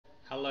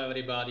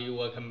everybody,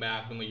 welcome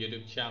back to my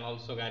YouTube channel.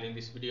 So guys, in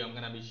this video I'm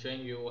gonna be showing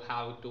you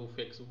how to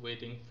fix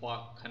waiting for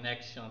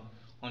connection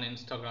on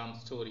Instagram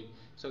story.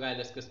 So guys,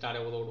 let's get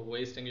started without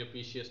wasting your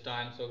precious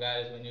time. So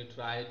guys, when you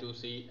try to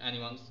see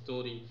anyone's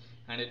story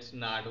and it's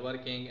not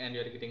working and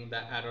you're getting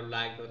the error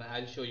like that,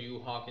 I'll show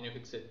you how can you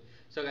fix it.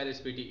 So guys,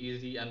 it's pretty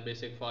easy and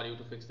basic for you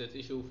to fix this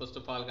issue. First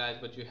of all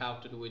guys, what you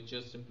have to do is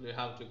just simply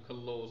have to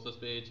close this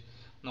page.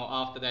 Now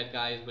after that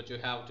guys, what you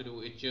have to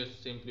do is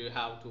just simply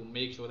have to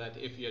make sure that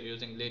if you're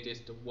using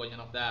latest version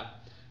of the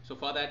app. So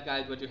for that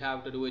guys, what you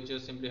have to do is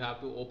just simply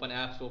have to open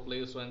App Store,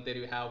 Play Store, and there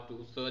you have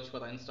to search for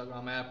the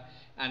Instagram app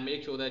and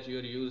make sure that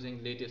you're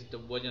using latest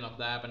version of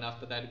the app. And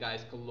after that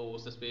guys,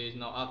 close this page.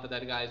 Now after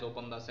that guys,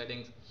 open the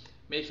settings,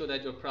 make sure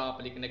that you're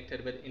properly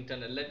connected with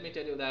internet. Let me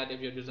tell you that if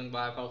you're using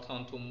Wi-Fi,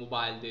 turn to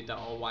mobile data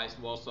or vice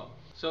versa.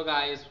 So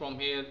guys, from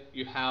here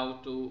you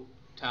have to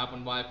tap on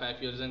Wi-Fi.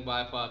 If you're using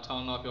Wi-Fi,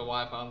 turn off your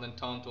Wi-Fi and then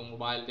turn to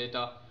mobile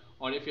data,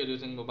 or if you're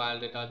using mobile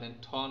data, then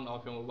turn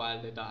off your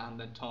mobile data and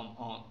then turn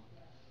on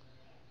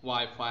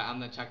Wi-Fi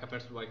and then check if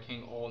it's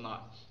working or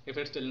not. If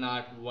it's still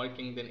not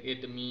working, then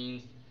it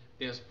means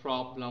there's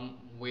problem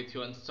with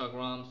your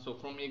Instagram. So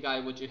from here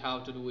guys, what you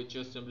have to do is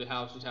just simply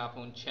have to tap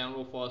on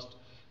channel first.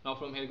 Now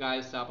from here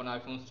guys, tap on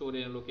iPhone store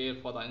and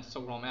locate for the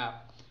Instagram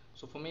app.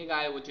 So for me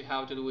guys, what you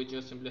have to do is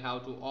just simply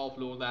have to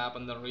offload the app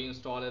and then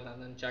reinstall it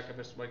and then check if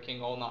it's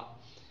working or not.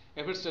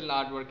 If it's still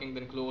not working,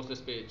 then close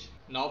this page.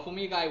 Now for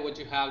me guys, what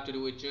you have to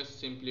do is just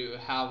simply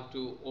have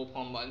to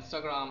open the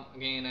Instagram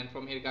again, and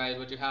from here guys,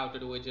 what you have to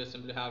do is just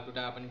simply have to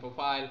tap on your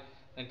profile,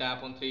 then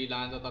tap on three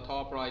lines at the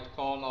top right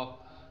corner.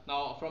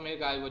 Now from here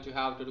guys, what you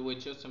have to do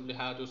is just simply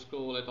have to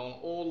scroll it on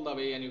all the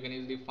way, and you can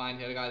easily find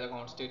here guys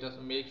account status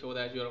and make sure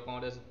that your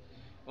account is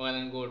well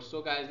and good.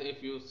 So guys,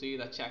 if you see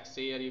the checks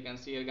here, you can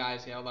see here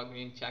guys, here the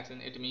green checks,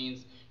 and it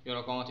means your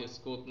account is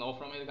good. Now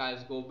from here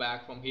guys, go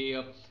back from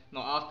here.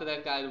 Now after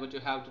that guys, what you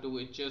have to do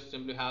is just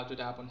simply have to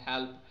tap on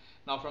help.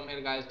 Now from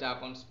here guys,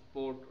 tap on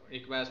support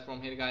request.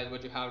 From here guys,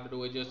 what you have to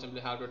do is just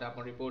simply have to tap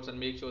on reports and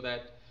make sure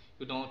that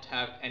you don't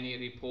have any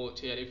report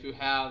here. If you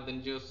have,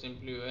 then just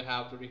simply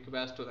have to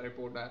request to the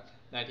reporter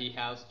that he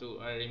has to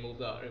remove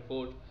the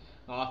report.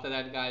 Now after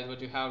that guys,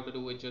 what you have to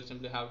do is just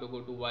simply have to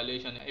go to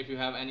violation. If you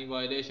have any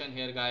violation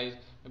here guys,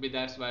 maybe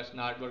that's why it's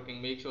not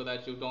working. Make sure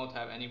that you don't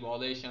have any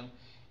violation.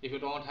 If you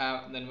don't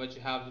have, then what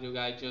you have to do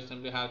guys, just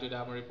simply have to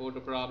tap on report a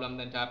problem,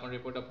 then tap on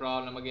report a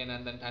problem again,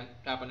 and then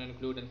tap on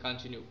include and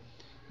continue.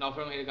 Now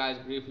from here guys,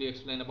 briefly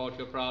explain about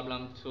your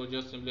problem. So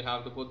just simply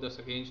have to put the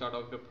screenshot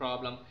of your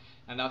problem,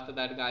 and after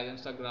that guys,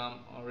 Instagram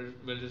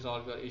will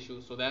resolve your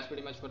issue. So that's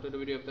pretty much for today's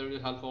video. If the video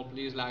is helpful,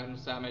 please like and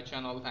subscribe my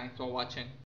channel. Thanks for watching.